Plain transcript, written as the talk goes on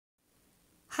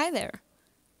Hi there.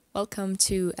 Welcome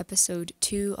to episode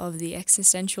 2 of the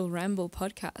Existential Ramble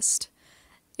podcast.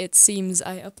 It seems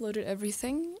I uploaded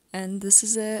everything and this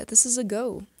is a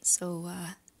go. So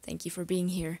thank you for being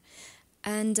here.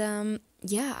 And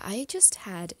I just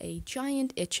had a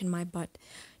giant itch in my butt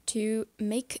to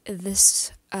make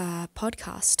this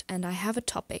podcast, and I have a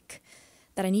topic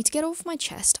that I need to get off my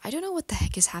chest. I don't know what the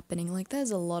heck is happening. Like,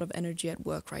 there's a lot of energy at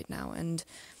work right now, and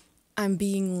I'm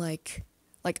being like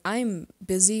I'm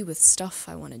busy with stuff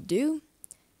I want to do,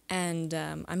 and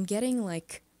I'm getting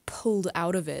like pulled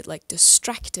out of it, like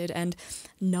distracted and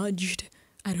nudged.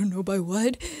 I don't know by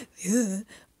what,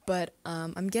 but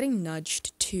I'm getting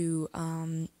nudged to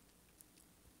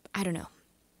I don't know,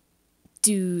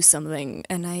 do something,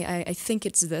 and I think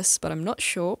it's this, but I'm not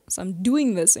sure, so I'm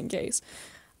doing this in case.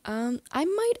 I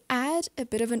might add a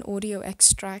bit of an audio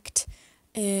extract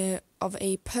of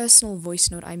a personal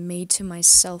voice note I made to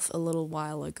myself a little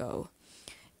while ago.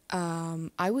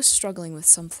 I was struggling with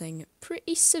something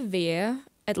pretty severe,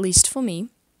 at least for me,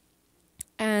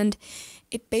 and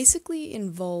it basically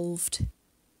involved,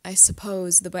 I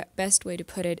suppose the best way to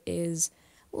put it is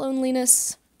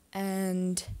loneliness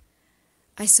and,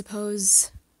 I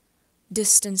suppose,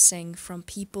 distancing from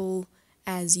people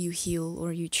as you heal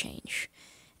or you change,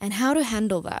 and how to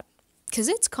handle that. Because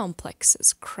it's complex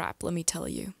as crap, let me tell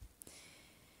you.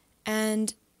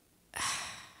 And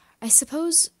I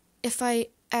suppose if I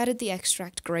added the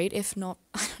extract, great. If not,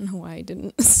 I don't know why I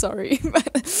didn't. Sorry,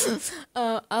 but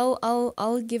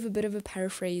I'll give a bit of a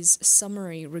paraphrase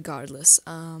summary regardless.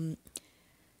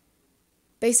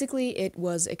 Basically, it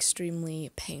was extremely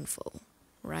painful,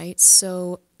 right?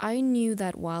 So I knew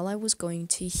that while I was going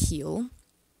to heal,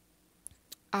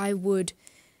 I would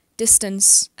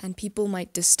distance, and people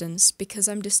might distance, because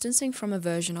I'm distancing from a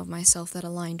version of myself that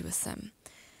aligned with them.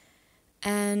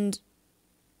 And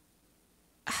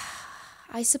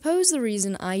I suppose the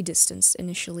reason I distanced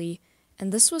initially,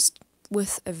 and this was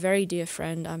with a very dear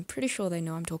friend, I'm pretty sure they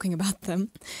know I'm talking about them,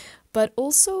 but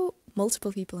also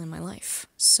multiple people in my life.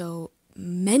 So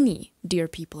many dear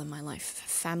people in my life,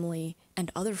 family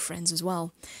and other friends as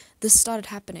well. This started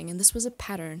happening, and this was a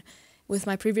pattern with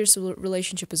my previous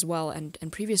relationship as well, and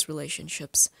previous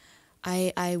relationships.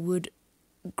 I would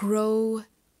outgrow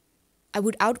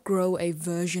a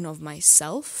version of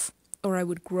myself, or I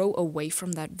would grow away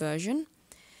from that version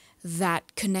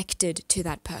that connected to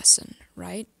that person,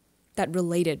 right? That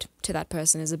related to that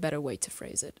person is a better way to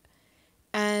phrase it.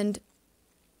 And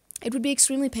it would be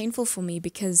extremely painful for me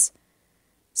because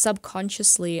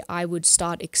subconsciously I would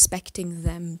start expecting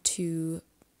them to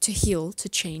heal, to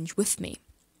change with me.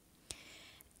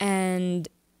 And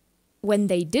when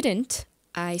they didn't,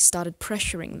 I started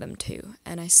pressuring them to,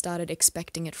 and I started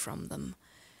expecting it from them.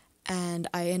 And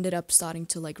I ended up starting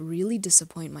to like really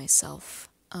disappoint myself.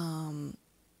 I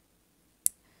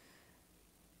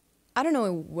don't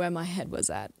know where my head was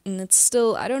at, and it's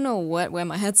still, I don't know where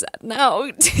my head's at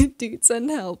now. Dude, send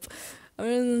help. I'm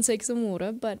gonna take some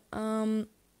water, but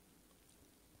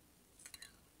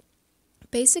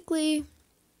basically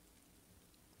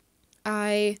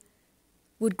I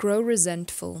would grow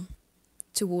resentful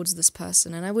towards this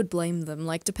person, and I would blame them,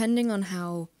 like, depending on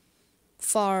how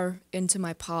far into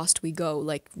my past we go.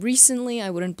 Like, recently, I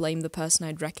wouldn't blame the person.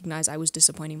 I'd recognize I was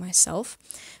disappointing myself,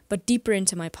 but deeper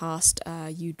into my past,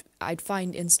 I'd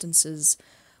find instances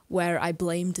where I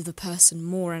blamed the person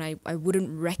more, and I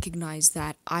wouldn't recognize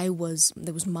that there was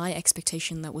my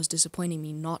expectation that was disappointing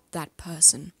me, not that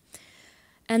person.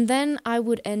 And then I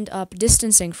would end up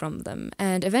distancing from them,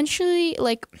 and eventually,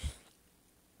 like,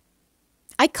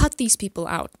 I cut these people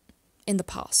out in the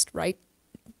past, right?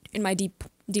 In my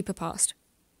deeper past.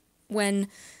 When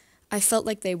I felt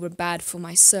like they were bad for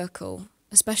my circle,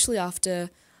 especially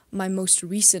after my most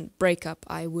recent breakup,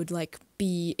 I would like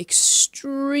be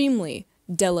extremely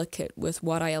delicate with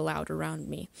what I allowed around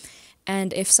me.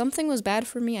 And if something was bad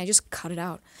for me, I just cut it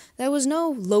out. There was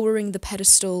no lowering the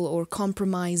pedestal or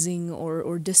compromising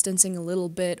or distancing a little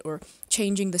bit or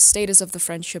changing the status of the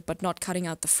friendship but not cutting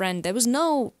out the friend. There was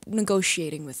no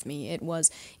negotiating with me. It was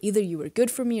either you were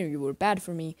good for me or you were bad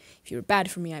for me. If you were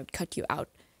bad for me, I would cut you out.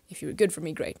 If you were good for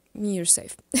me, great. You're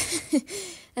safe.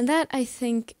 And that, I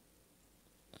think,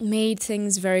 made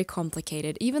things very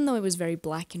complicated. Even though it was very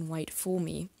black and white for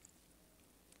me,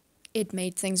 it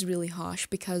made things really harsh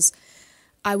because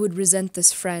I would resent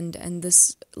this friend and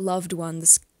this loved one,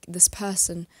 this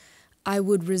person. I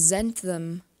would resent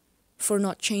them for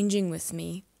not changing with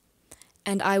me,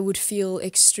 and I would feel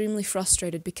extremely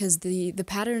frustrated because the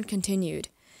pattern continued,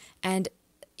 and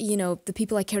you know, the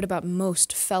people I cared about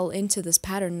most fell into this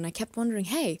pattern, and I kept wondering,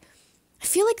 hey, I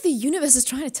feel like the universe is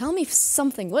trying to tell me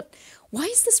something. Why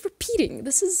is this repeating?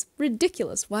 This is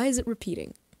ridiculous. Why is it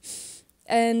repeating?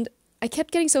 And I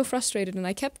kept getting so frustrated, and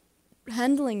I kept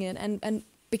handling it and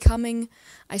becoming,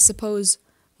 I suppose,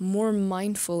 more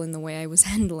mindful in the way I was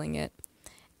handling it.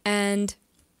 And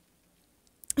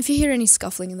if you hear any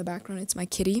scuffling in the background, it's my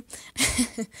kitty.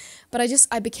 But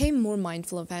I became more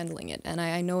mindful of handling it. And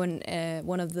I know in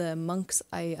one of the monks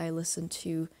I listened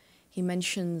to, he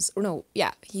mentions,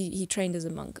 he trained as a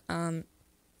monk,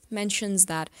 mentions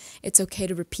that it's okay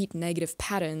to repeat negative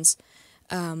patterns.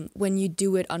 When you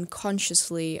do it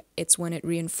unconsciously, it's when it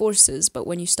reinforces, but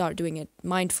when you start doing it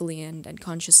mindfully and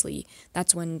consciously,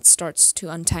 that's when it starts to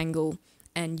untangle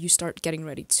and you start getting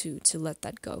ready to let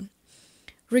that go.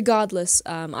 Regardless,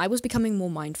 I was becoming more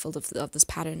mindful of this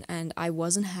pattern, and I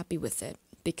wasn't happy with it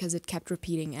because it kept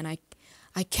repeating, and I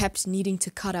kept needing to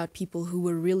cut out people who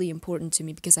were really important to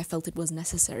me because I felt it was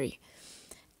necessary.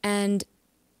 And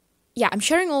yeah, I'm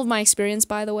sharing all of my experience,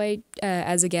 by the way,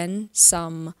 as again,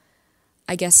 some,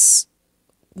 I guess,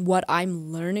 what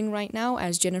I'm learning right now,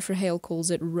 as Jennifer Hale calls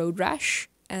it, road rash.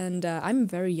 And I'm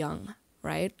very young,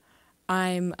 right?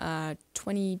 I'm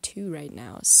 22 right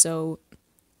now, so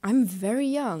I'm very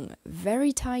young,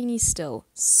 very tiny still,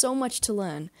 so much to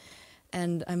learn,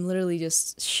 and I'm literally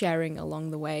just sharing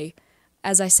along the way.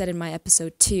 As I said in my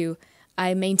episode 2,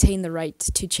 I maintain the right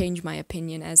to change my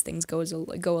opinion as things go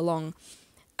along.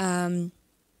 But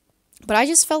I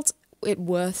just felt it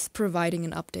worth providing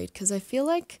an update because I feel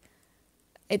like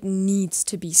it needs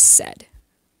to be said.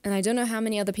 And I don't know how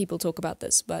many other people talk about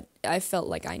this, but I felt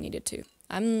like I needed to.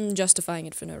 I'm justifying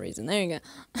it for no reason. There you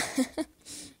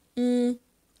go.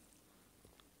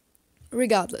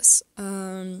 Regardless,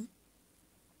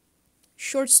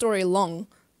 short story long,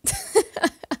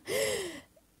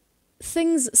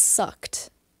 things sucked,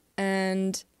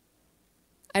 and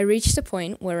I reached a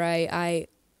point where I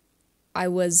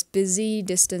was busy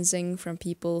distancing from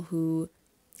people who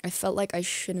I felt like I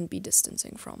shouldn't be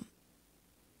distancing from.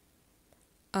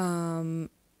 And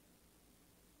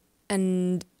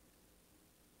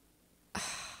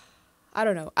I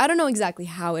don't know. I don't know exactly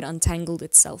how it untangled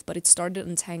itself, but it started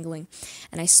untangling,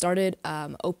 and I started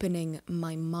opening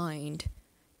my mind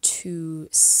to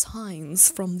signs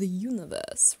from the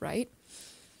universe, right?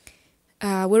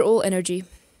 We're all energy,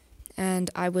 and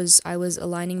I was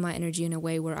aligning my energy in a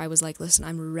way where I was like, listen,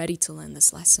 I'm ready to learn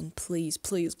this lesson. Please,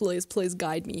 please, please, please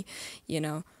guide me. You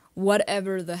know,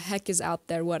 whatever the heck is out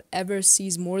there, whatever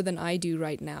sees more than I do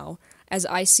right now, as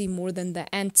I see more than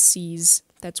the ant sees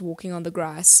that's walking on the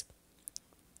grass.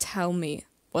 Tell me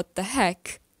what the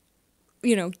heck,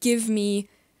 give me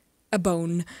a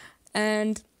bone.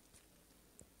 And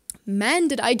man,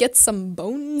 did I get some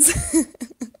bones.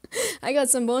 I got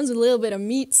some bones with a little bit of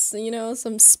meat,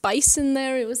 some spice in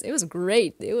there. It was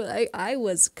great. I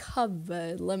was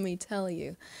covered, let me tell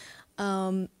you.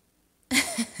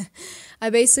 I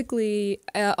basically,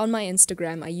 on my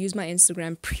Instagram, I use my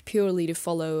Instagram purely to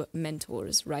follow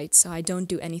mentors, right? So I don't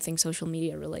do anything social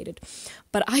media related.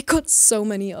 But I got so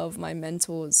many of my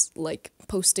mentors, like,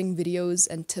 posting videos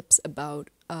and tips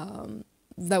about,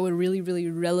 that were really, really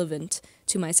relevant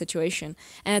to my situation.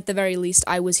 And at the very least,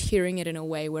 I was hearing it in a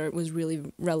way where it was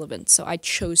really relevant. So I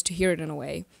chose to hear it in a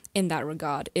way in that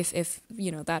regard, if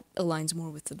that aligns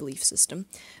more with the belief system.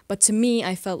 But to me,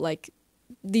 I felt like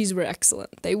these were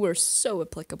excellent. They were so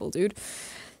applicable, dude.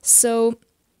 So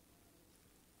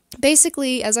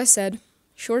basically, as I said,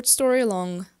 short story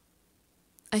long,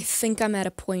 I think I'm at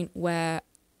a point where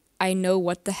I know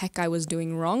what the heck I was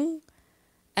doing wrong,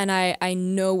 and I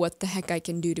know what the heck I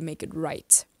can do to make it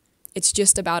right. It's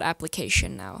just about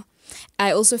application now.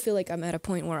 I also feel like I'm at a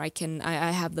point where I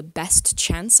have the best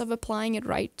chance of applying it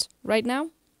right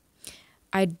now.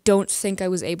 I don't think I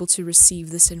was able to receive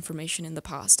this information in the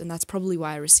past, and that's probably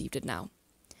why I received it now.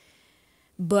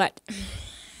 But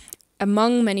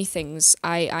among many things,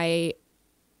 I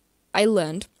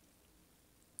learned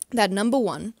that, number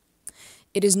one,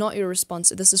 it is not your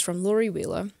this is from Laurie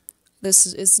Wheeler.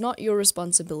 It's not your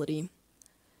responsibility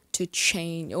to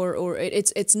change, or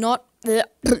it's not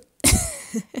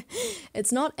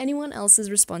it's not anyone else's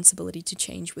responsibility to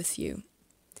change with you.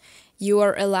 You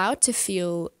are allowed to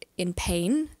feel in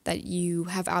pain that you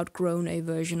have outgrown a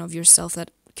version of yourself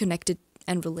that connected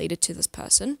and related to this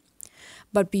person,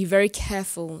 but be very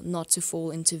careful not to fall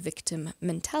into victim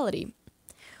mentality,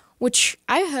 which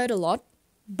I heard a lot,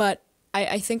 but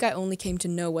I think I only came to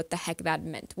know what the heck that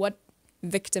meant, what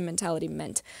victim mentality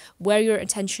meant. Where your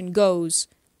attention goes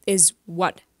is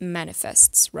what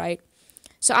manifests, right?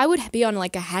 So I would be on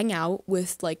like a hangout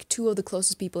with like two of the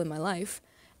closest people in my life,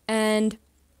 and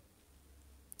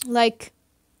like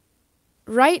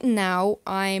right now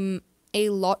I'm a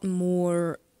lot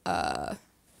more, I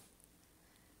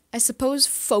suppose,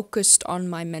 focused on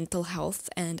my mental health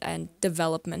and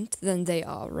development than they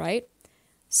are, right?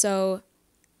 So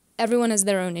everyone has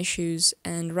their own issues,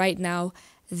 and right now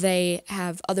they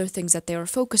have other things that they are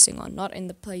focusing on, not in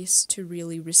the place to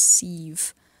really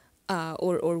receive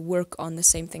or work on the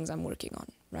same things I'm working on,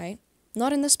 right?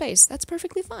 Not in the space. That's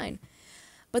perfectly fine.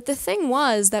 But the thing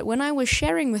was that when I was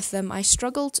sharing with them, I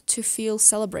struggled to feel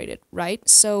celebrated, right?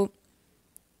 So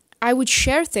I would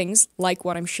share things like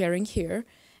what I'm sharing here,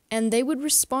 and they would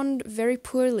respond very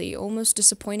poorly, almost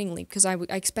disappointingly, because I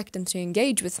expect them to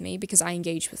engage with me because I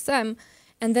engage with them,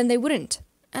 and then they wouldn't.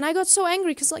 And I got so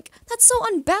angry because, like, that's so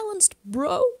unbalanced,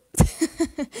 bro.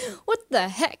 What the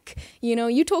heck? You know,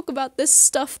 you talk about this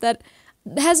stuff that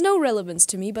has no relevance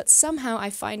to me, but somehow I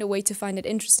find a way to find it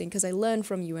interesting because I learn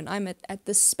from you, and I'm at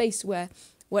this space where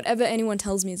whatever anyone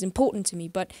tells me is important to me,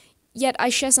 but yet I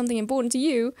share something important to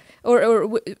you,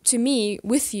 or to me,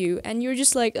 with you, and you're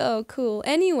just like, oh, cool.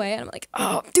 Anyway, and I'm like,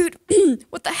 oh, dude,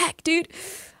 what the heck, dude?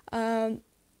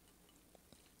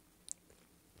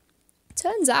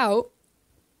 Turns out,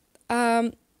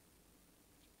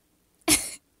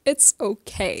 it's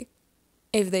okay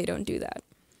if they don't do that.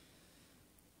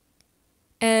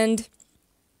 And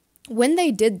when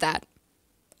they did that,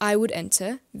 I would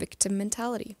enter victim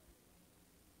mentality.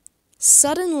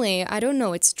 Suddenly, I don't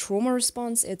know, it's trauma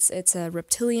response, it's a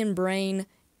reptilian brain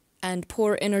and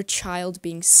poor inner child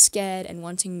being scared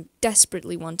and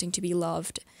desperately wanting to be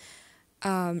loved,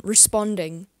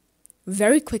 responding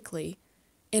very quickly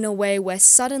in a way where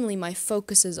suddenly my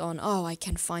focus is on, oh, I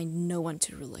can find no one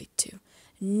to relate to.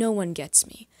 No one gets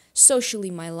me.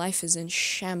 Socially, my life is in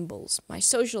shambles. My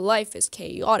social life is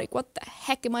chaotic. What the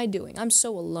heck am I doing? I'm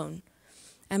so alone.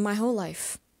 And my whole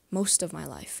life, most of my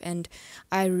life. And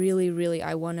I really,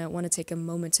 I want to take a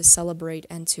moment to celebrate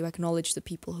and to acknowledge the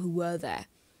people who were there.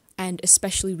 And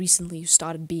especially recently, you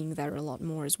started being there a lot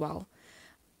more as well.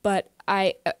 But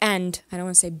I don't want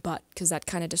to say but, because that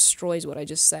kind of destroys what I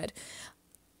just said.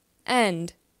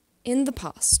 And in the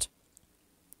past,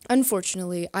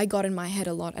 unfortunately, I got in my head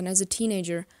a lot, and as a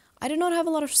teenager, I did not have a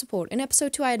lot of support. In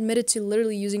episode 2, I admitted to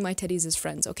literally using my teddies as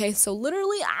friends, okay? So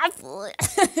literally,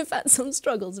 I've had some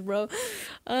struggles, bro.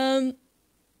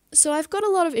 So I've got a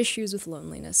lot of issues with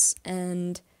loneliness,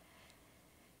 and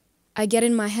I get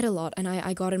in my head a lot, and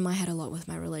I got in my head a lot with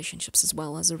my relationships as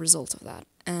well as a result of that.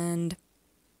 And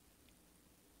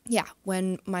yeah,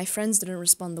 when my friends didn't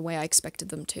respond the way I expected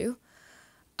them to,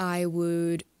 I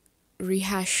would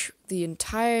rehash the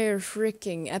entire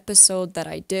freaking episode that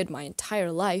I did my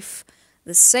entire life.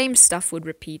 The same stuff would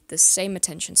repeat, the same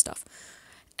attention stuff.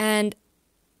 And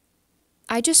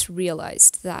I just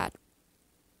realized that,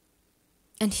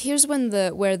 and here's when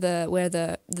where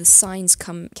the signs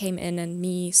came in, and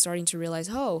me starting to realize,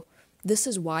 oh, this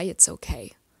is why it's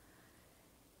okay.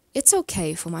 It's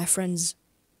okay for my friends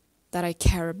that I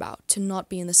care about to not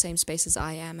be in the same space as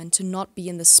I am, and to not be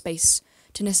in the space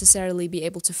to necessarily be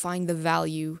able to find the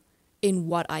value in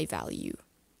what I value,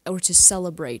 or to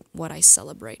celebrate what I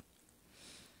celebrate.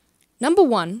 Number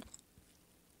one,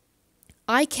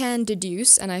 I can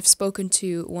deduce, and I've spoken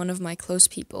to one of my close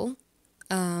people,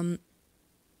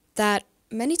 that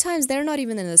many times they're not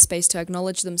even in a space to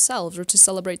acknowledge themselves or to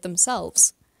celebrate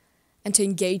themselves and to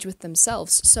engage with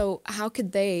themselves. So how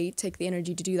could they take the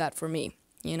energy to do that for me,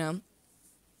 you know?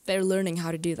 They're learning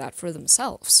how to do that for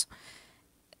themselves,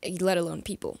 let alone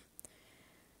people.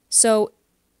 So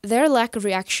their lack of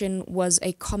reaction was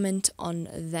a comment on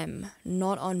them,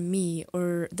 not on me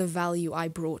or the value I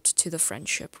brought to the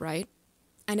friendship, right?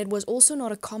 And it was also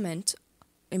not a comment,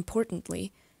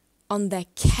 importantly, on their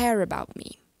care about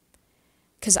me.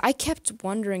 Because I kept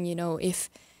wondering, you know, if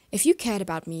you cared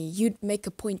about me, you'd make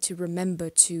a point to remember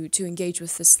to engage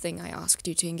with this thing I asked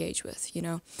you to engage with, you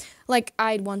know? Like,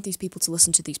 I'd want these people to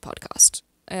listen to these podcasts,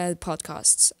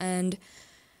 and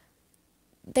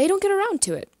they don't get around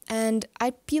to it. And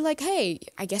I'd be like, hey,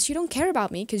 I guess you don't care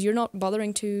about me because you're not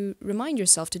bothering to remind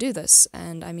yourself to do this.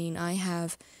 And I mean, I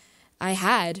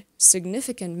had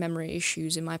significant memory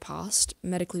issues in my past,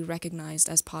 medically recognized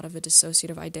as part of a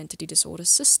dissociative identity disorder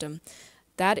system.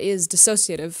 That is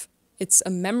dissociative. It's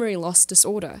a memory loss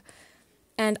disorder.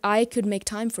 And I could make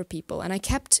time for people, and I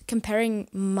kept comparing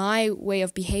my way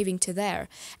of behaving to their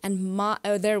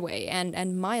way,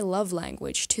 and my love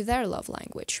language to their love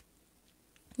language.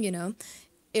 You know,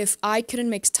 if I couldn't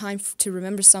make time to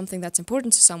remember something that's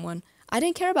important to someone, I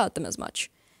didn't care about them as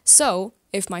much. So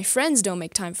if my friends don't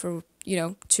make time for, you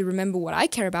know, to remember what I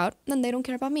care about, then they don't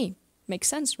care about me. Makes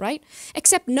sense, right?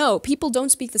 Except no, people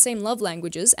don't speak the same love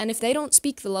languages, and if they don't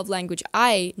speak the love language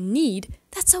I need,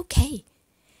 that's okay.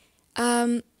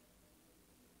 there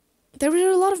were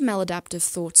a lot of maladaptive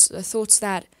thoughts, thoughts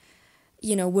that,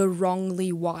 were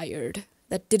wrongly wired,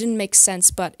 that didn't make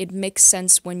sense, but it makes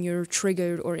sense when you're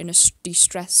triggered or in a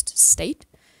distressed state.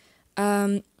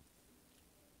 But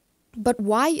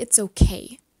why it's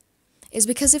okay is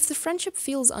because if the friendship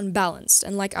feels unbalanced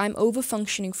and like I'm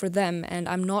over-functioning for them and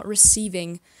I'm not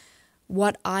receiving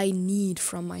what I need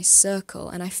from my circle,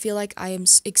 and I feel like I am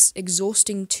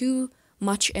exhausting too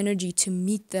much energy to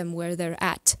meet them where they're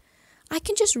at, I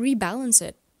can just rebalance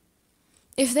it.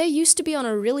 If they used to be on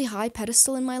a really high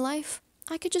pedestal in my life,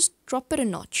 I could just drop it a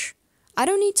notch. I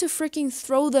don't need to freaking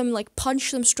throw them, like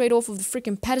punch them straight off of the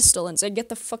freaking pedestal and say, get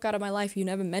the fuck out of my life, you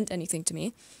never meant anything to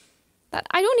me.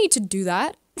 I don't need to do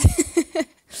that.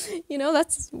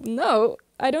 No,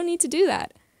 I don't need to do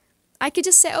that. I could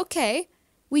just say, okay,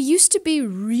 we used to be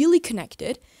really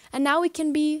connected, and now we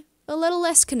can be a little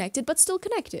less connected, but still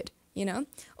connected,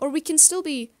 Or we can still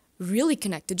be really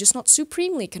connected, just not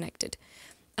supremely connected.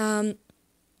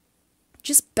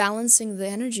 Just balancing the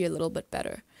energy a little bit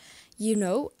better,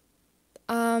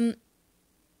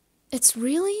 It's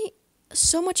really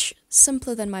so much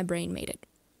simpler than my brain made it.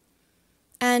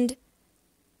 And,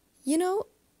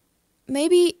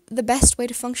 maybe the best way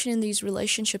to function in these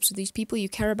relationships with these people you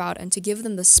care about and to give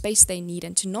them the space they need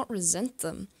and to not resent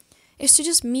them is to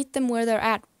just meet them where they're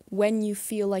at when you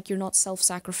feel like you're not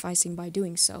self-sacrificing by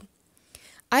doing so.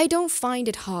 I don't find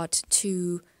it hard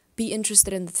to be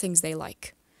interested in the things they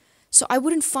like. So I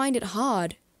wouldn't find it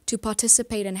hard to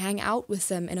participate and hang out with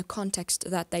them in a context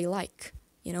that they like.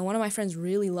 One of my friends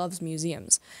really loves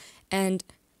museums, and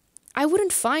I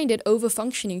wouldn't find it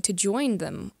over-functioning to join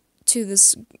them to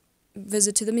this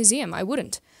visit to the museum. I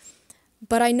wouldn't.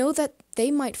 But I know that they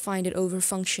might find it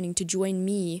over-functioning to join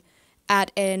me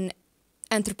at an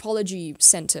anthropology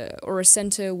center or a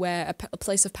center where a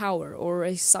place of power or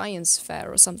a science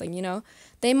fair or something,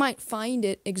 They might find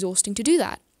it exhausting to do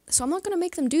that. So I'm not going to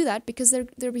make them do that because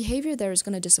their behavior there is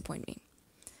going to disappoint me.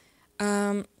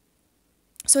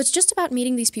 So it's just about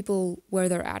meeting these people where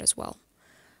they're at as well.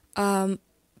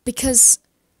 Because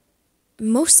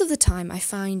most of the time I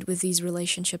find with these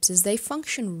relationships is they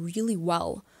function really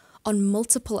well on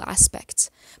multiple aspects,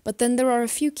 but then there are a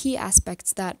few key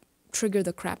aspects that trigger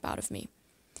the crap out of me.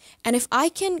 And if I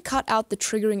can cut out the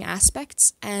triggering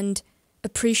aspects and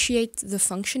appreciate the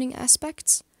functioning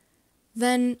aspects,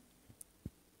 then,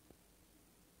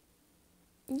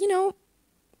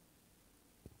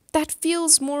 that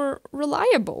feels more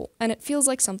reliable, and it feels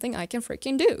like something I can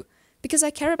freaking do. Because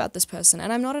I care about this person,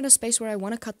 and I'm not in a space where I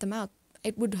want to cut them out.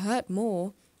 It would hurt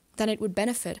more than it would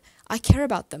benefit. I care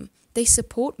about them. They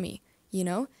support me,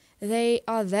 They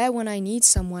are there when I need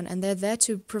someone, and they're there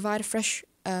to provide a fresh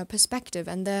perspective,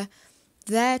 and they're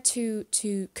there to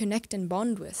connect and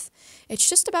bond with. It's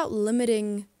just about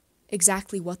limiting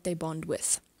exactly what they bond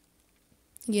with,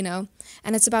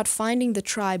 And it's about finding the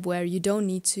tribe where you don't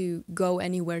need to go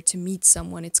anywhere to meet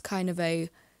someone. It's kind of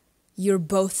you're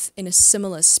both in a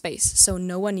similar space, so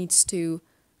no one needs to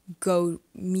go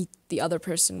meet the other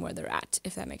person where they're at,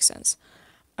 if that makes sense.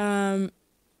 I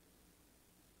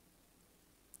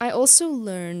also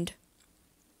learned,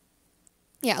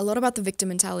 a lot about the victim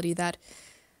mentality, that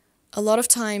a lot of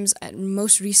times, and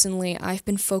most recently, I've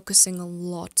been focusing a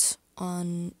lot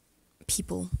on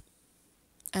people.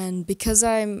 And because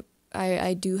I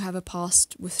do have a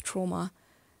past with trauma,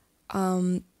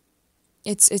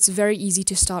 it's very easy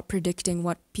to start predicting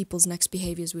what people's next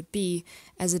behaviors would be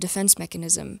as a defense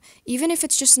mechanism, even if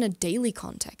it's just in a daily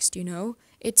context,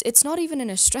 It's not even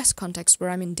in a stress context where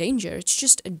I'm in danger. It's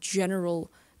just a general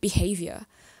behavior.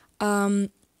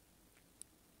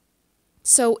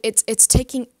 So it's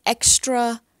taking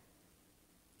extra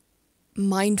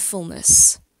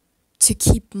mindfulness to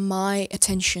keep my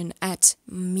attention at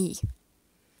me.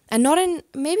 And not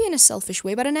maybe in a selfish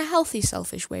way, but in a healthy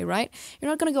selfish way, right?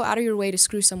 You're not going to go out of your way to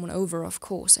screw someone over, of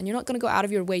course. And you're not going to go out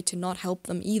of your way to not help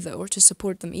them either or to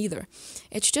support them either.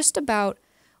 It's just about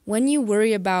when you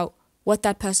worry about what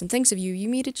that person thinks of you, you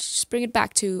need to just bring it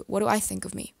back to, what do I think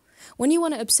of me? When you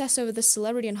want to obsess over this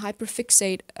celebrity and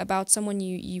hyperfixate about someone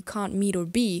you can't meet or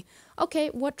be, okay,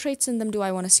 what traits in them do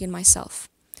I want to see in myself?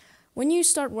 When you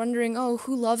start wondering, oh,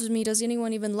 who loves me? Does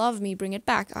anyone even love me? Bring it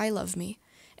back. I love me.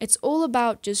 It's all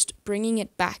about just bringing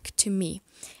it back to me.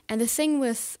 And the thing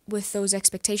with those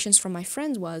expectations from my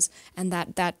friends was, and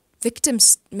that victim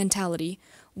mentality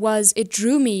was, it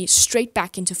drew me straight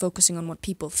back into focusing on what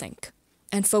people think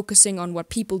and focusing on what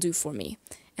people do for me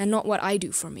and not what I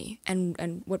do for me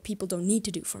and what people don't need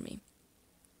to do for me.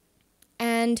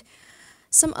 And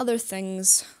some other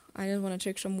things, I just want to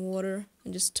take some water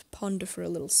and just ponder for a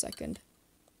little second.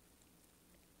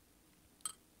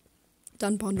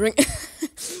 Done pondering.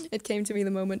 It came to me the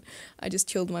moment I just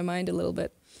chilled my mind a little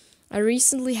bit. I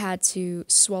recently had to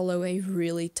swallow a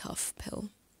really tough pill.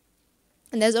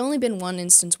 And there's only been one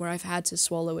instance where I've had to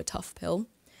swallow a tough pill.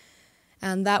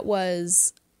 And that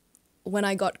was when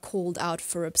I got called out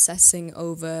for obsessing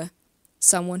over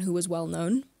someone who was well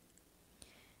known.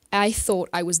 I thought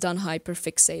I was done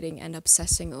hyperfixating and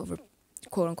obsessing over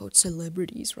quote-unquote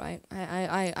celebrities, right?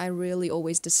 I really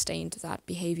always disdained that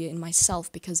behavior in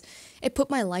myself because it put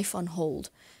my life on hold,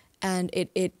 and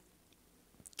it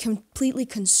completely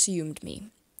consumed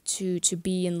me to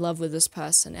be in love with this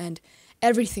person, and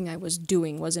everything I was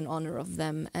doing was in honor of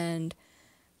them, and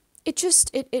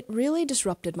it really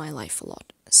disrupted my life a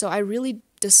lot. So I really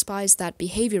despise that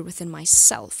behavior within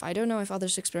myself. I don't know if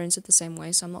others experience it the same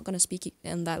way, so I'm not going to speak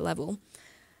in that level.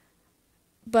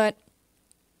 But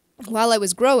while I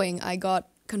was growing, I got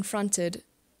confronted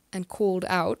and called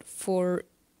out for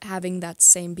having that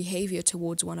same behavior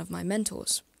towards one of my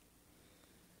mentors.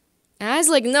 And I was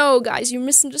like, no, guys, you're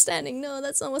misunderstanding. No,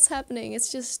 that's not what's happening.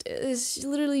 It's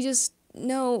literally just,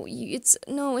 it's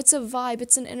a vibe.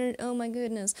 It's an inner, oh my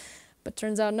goodness. But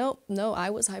turns out, no,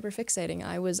 I was hyperfixating.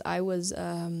 I was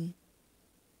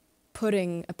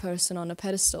putting a person on a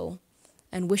pedestal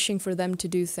and wishing for them to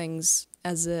do things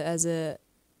as a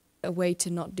way to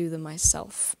not do them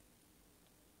myself.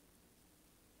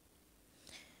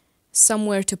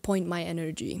 Somewhere to point my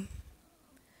energy.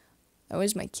 That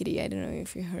was my kitty. I don't know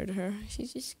if you heard her.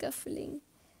 She's just scuffling.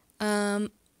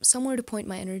 Somewhere to point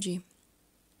my energy.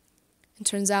 And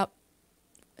turns out,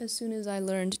 as soon as I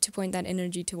learned to point that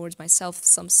energy towards myself,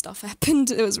 some stuff happened.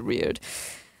 It was weird.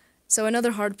 So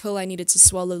another hard pill I needed to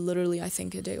swallow literally, I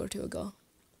think, a day or two ago.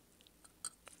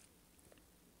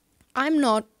 I'm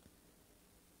not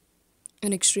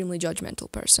an extremely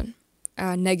judgmental person.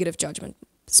 Negative judgment,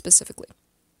 specifically.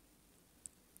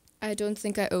 I don't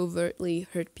think I overtly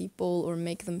hurt people or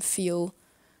make them feel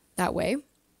that way.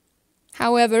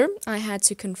 However, I had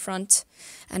to confront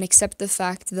and accept the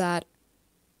fact that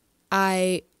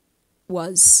I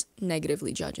was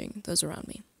negatively judging those around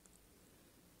me.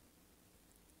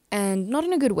 And not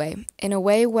in a good way. In a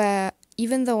way where,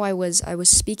 even though I was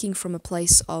speaking from a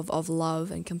place of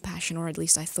love and compassion, or at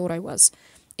least I thought I was,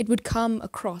 it would come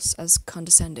across as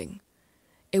condescending.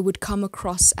 It would come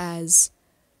across as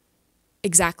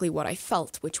exactly what I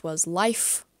felt, which was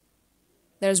life.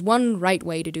 There's one right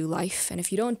way to do life, and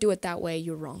if you don't do it that way,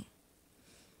 you're wrong.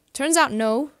 Turns out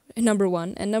no, number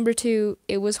one. And number two,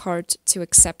 it was hard to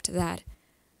accept that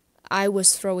I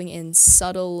was throwing in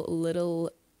subtle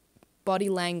little body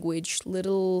language,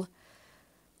 little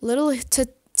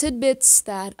tidbits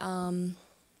that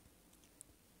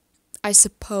I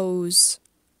suppose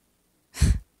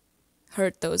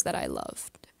hurt those that I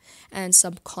loved, and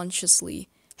subconsciously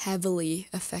heavily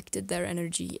affected their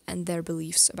energy and their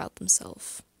beliefs about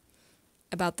themselves.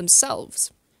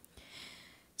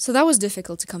 So that was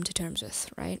difficult to come to terms with,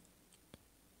 right?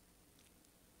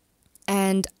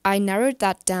 And I narrowed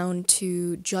that down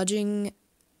to judging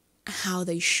how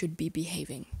they should be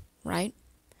behaving, right?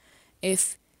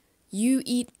 If you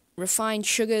eat refined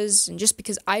sugars, and just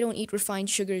because I don't eat refined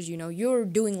sugars, you're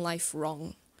doing life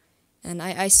wrong. And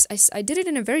I did it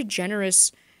in a very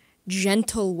generous,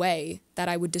 gentle way that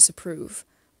I would disapprove.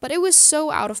 But it was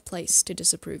so out of place to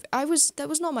disapprove. That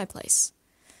was not my place.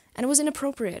 And it was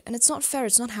inappropriate. And it's not fair.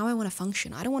 It's not how I want to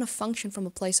function. I don't want to function from a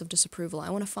place of disapproval. I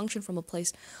want to function from a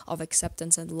place of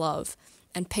acceptance and love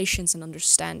and patience and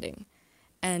understanding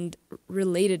and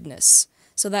relatedness,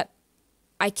 so that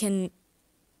I can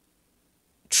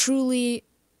truly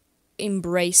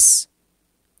embrace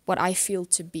what I feel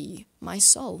to be my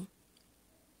soul.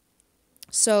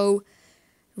 So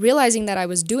realizing that I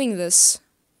was doing this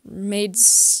made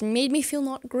me feel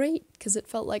not great, because it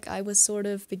felt like I was sort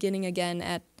of beginning again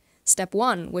at step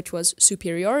one, which was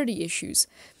superiority issues.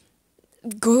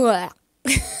 Bro,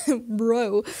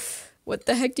 what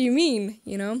the heck do you mean,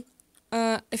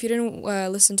 If you didn't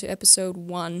listen to episode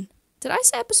 1, did I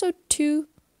say episode 2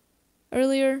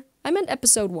 earlier? I meant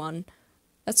episode 1.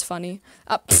 That's funny.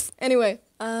 Anyway,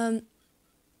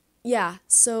 yeah,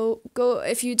 so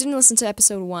if you didn't listen to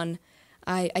episode 1,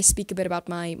 I speak a bit about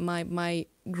my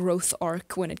growth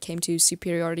arc when it came to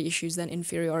superiority issues, then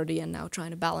inferiority, and now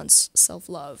trying to balance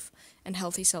self-love and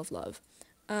healthy self-love.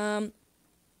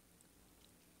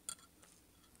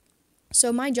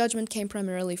 So my judgment came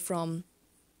primarily from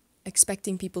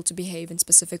expecting people to behave in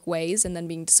specific ways and then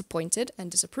being disappointed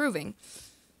and disapproving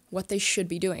what they should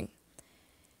be doing.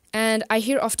 And I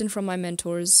hear often from my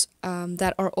mentors,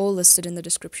 that are all listed in the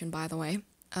description, by the way.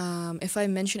 If I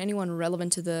mention anyone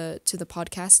relevant to the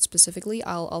podcast specifically,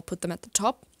 I'll put them at the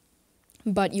top.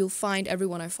 but you'll find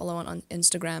everyone I follow on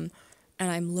Instagram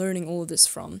and I'm learning all of this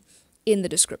from in the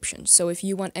description. So if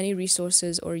you want any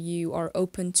resources or you are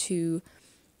open to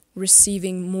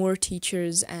receiving more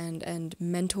teachers and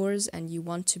mentors and you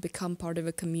want to become part of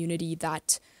a community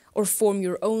that, or form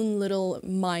your own little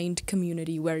mind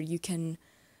community where you can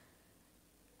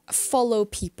follow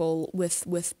people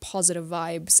with positive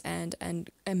vibes and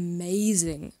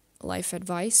amazing life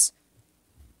advice,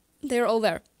 they're all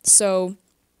there. So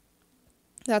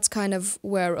that's kind of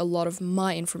where a lot of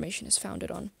my information is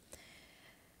founded on.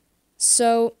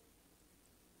 So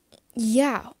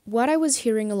yeah, what I was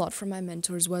hearing a lot from my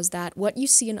mentors was that what you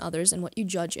see in others and what you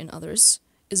judge in others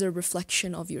is a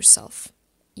reflection of yourself.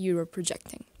 You are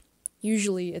projecting.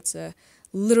 Usually it's a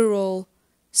literal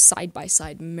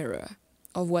side-by-side mirror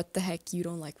of what the heck you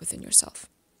don't like within yourself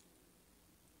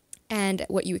and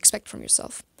what you expect from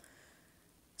yourself.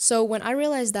 So when I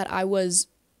realized that I was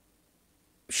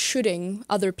shoulding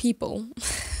other people,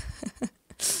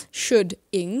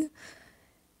 shoulding,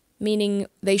 meaning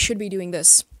they should be doing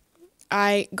this,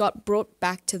 I got brought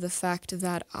back to the fact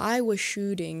that I was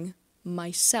shooting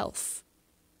myself.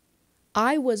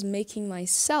 I was making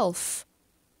myself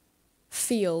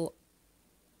feel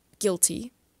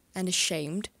guilty and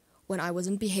ashamed when I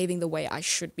wasn't behaving the way I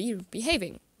should be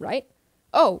behaving, right?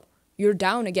 Oh, you're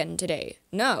down again today.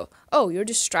 No. Oh, you're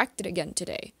distracted again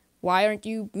today. Why aren't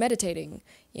you meditating?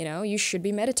 You know, you should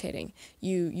be meditating.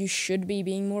 You should be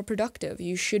being more productive.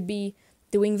 You should be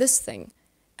doing this thing.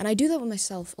 And I do that with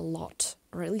myself a lot,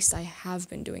 or at least I have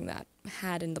been doing that,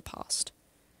 had in the past.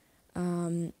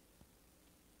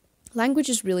 Language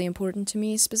is really important to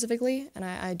me specifically, and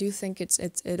I do think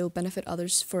it'll benefit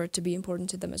others for it to be important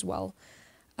to them as well.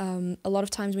 A lot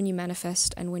of times when you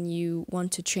manifest and when you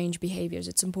want to change behaviors,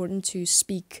 it's important to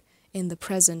speak in the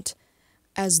present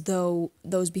as though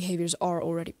those behaviors are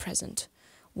already present.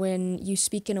 When you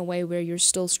speak in a way where you're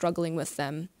still struggling with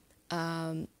them,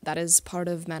 that is part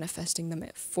of manifesting them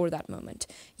for that moment.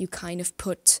 You kind of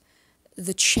put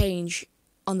the change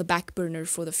on the back burner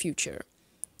for the future.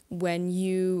 When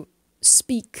you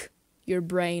speak, your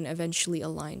brain eventually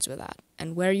aligns with that.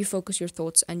 And where you focus your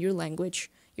thoughts and your language,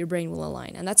 your brain will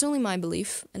align. And that's only my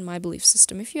belief and my belief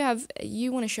system. If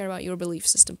you want to share about your belief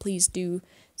system, please do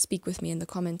speak with me in the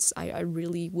comments. I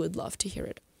really would love to hear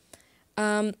it.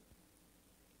 But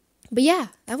yeah,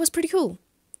 that was pretty cool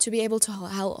to be able to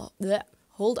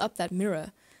hold up that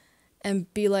mirror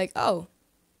and be like, oh,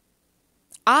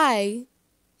 I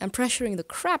am pressuring the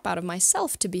crap out of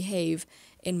myself to behave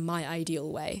in my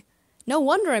ideal way. No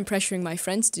wonder I'm pressuring my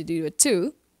friends to do it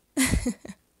too.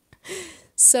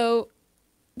 So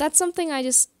that's something I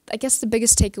guess the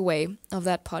biggest takeaway of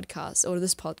that podcast, or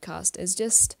this podcast, is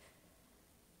just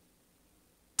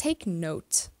take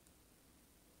note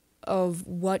of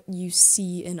what you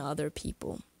see in other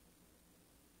people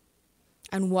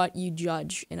and what you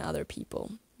judge in other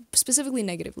people, specifically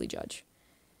negatively judge.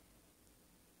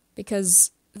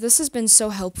 Because this has been so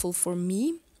helpful for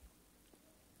me,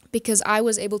 because I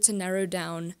was able to narrow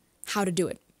down how to do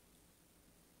it.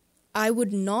 I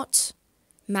would not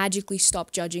magically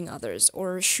stop judging others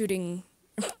or shooting.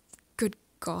 Good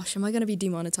gosh, am I going to be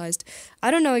demonetized?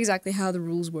 I don't know exactly how the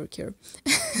rules work here.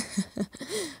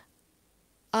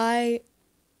 I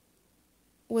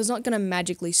was not going to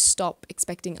magically stop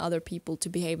expecting other people to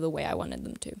behave the way I wanted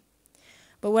them to.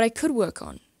 But what I could work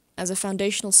on as a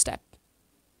foundational step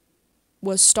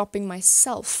was stopping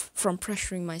myself from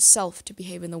pressuring myself to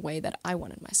behave in the way that I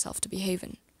wanted myself to behave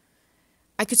in.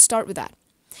 I could start with that.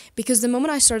 Because the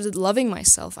moment I started loving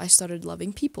myself, I started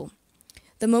loving people.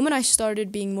 The moment I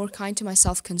started being more kind to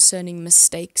myself concerning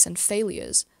mistakes and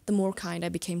failures, the more kind I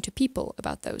became to people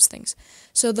about those things.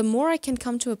 So the more I can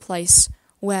come to a place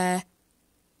where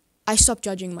I stop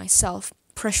judging myself,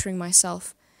 pressuring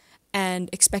myself, and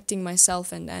expecting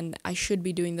myself, and I should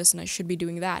be doing this and I should be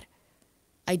doing that.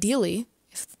 Ideally,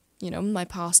 if, my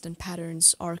past and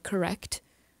patterns are correct,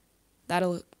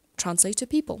 that'll translate to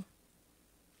people.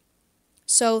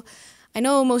 So I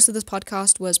know most of this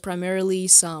podcast was primarily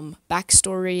some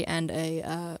backstory and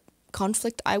a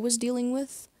conflict I was dealing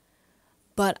with,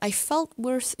 but I felt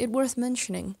it worth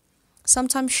mentioning.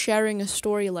 Sometimes sharing a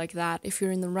story like that, if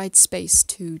you're in the right space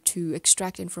to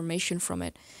extract information from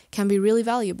it, can be really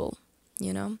valuable,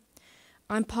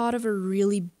 I'm part of a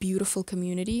really beautiful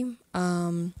community.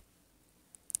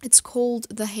 It's called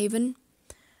The Haven.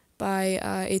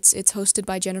 It's hosted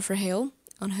by Jennifer Hale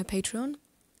on her Patreon,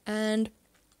 and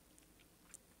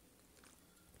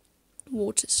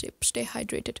water sip, stay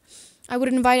hydrated. I would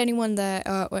invite anyone there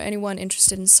or anyone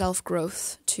interested in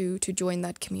self-growth to join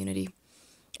that community.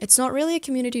 It's not really a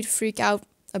community to freak out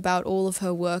about all of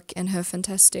her work and her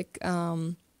fantastic,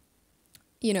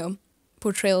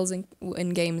 portrayals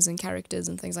in games and characters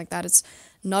and things like that. It's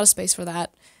not a space for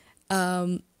that.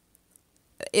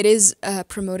 It is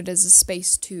promoted as a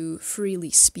space to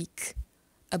freely speak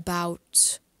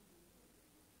about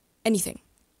anything.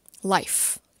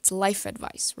 Life. It's life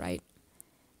advice, right?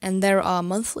 And there are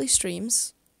monthly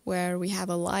streams where we have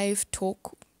a live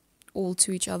talk all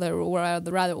to each other, or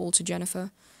rather all to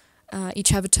Jennifer. Each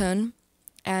have a turn.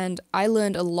 And I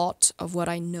learned a lot of what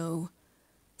I know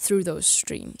through those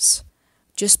streams,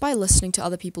 just by listening to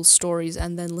other people's stories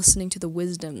and then listening to the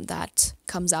wisdom that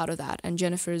comes out of that, and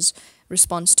Jennifer's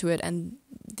response to it and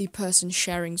the person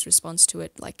sharing's response to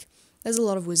it. Like, there's a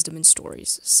lot of wisdom in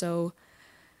stories. So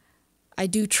I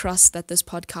do trust that this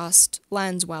podcast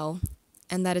lands well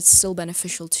and that it's still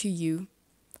beneficial to you.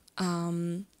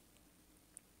 I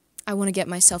want to get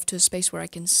myself to a space where I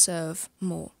can serve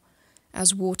more,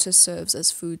 as water serves,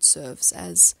 as food serves,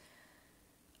 as,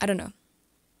 I don't know.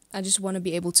 I just want to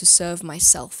be able to serve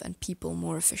myself and people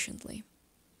more efficiently.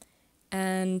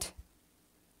 And,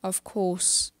 of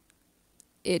course,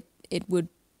 it would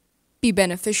be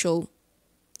beneficial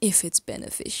if it's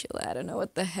beneficial. I don't know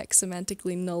what the heck,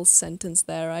 semantically null sentence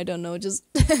there. I don't know, just...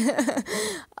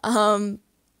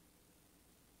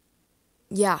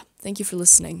 yeah, thank you for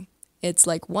listening. It's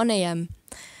like 1 a.m.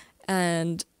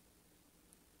 and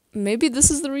maybe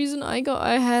this is the reason I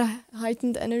had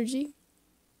heightened energy.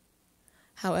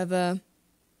 However,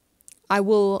 I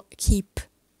will keep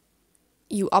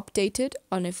you updated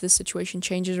on if the situation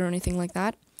changes or anything like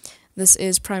that. This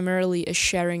is primarily a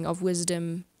sharing of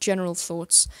wisdom, general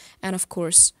thoughts, and of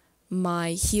course,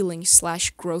 my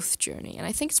healing/growth journey. And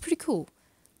I think it's pretty cool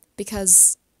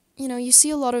because, you see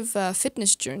a lot of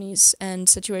fitness journeys and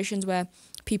situations where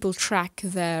people track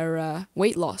their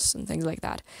weight loss and things like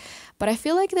that. But I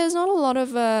feel like there's not a lot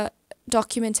of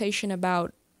documentation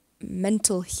about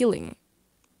mental healing.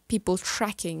 People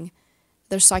tracking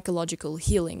their psychological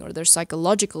healing or their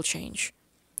psychological change.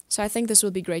 So I think this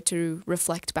will be great to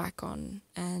reflect back on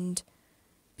and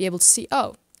be able to see,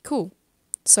 oh, cool.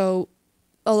 So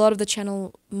a lot of the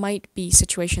channel might be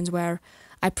situations where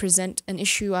I present an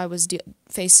issue I was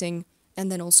facing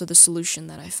and then also the solution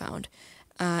that I found.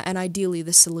 And ideally,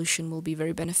 the solution will be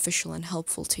very beneficial and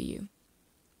helpful to you.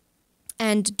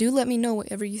 And do let me know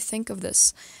whatever you think of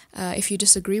this. If you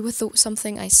disagree with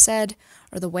something I said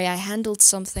or the way I handled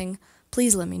something,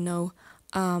 please let me know.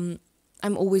 I'm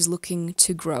always looking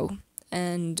to grow.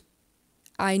 And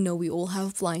I know we all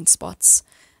have blind spots.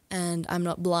 And I'm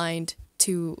not blind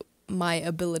to my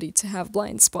ability to have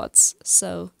blind spots.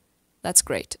 So that's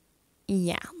great.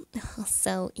 Yeah.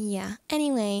 So, yeah.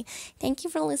 Anyway, thank you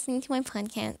for listening to my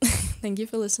podcast. Thank you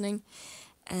for listening.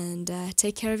 And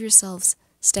take care of yourselves.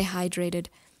 Stay hydrated,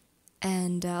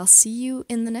 and I'll see you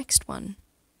in the next one.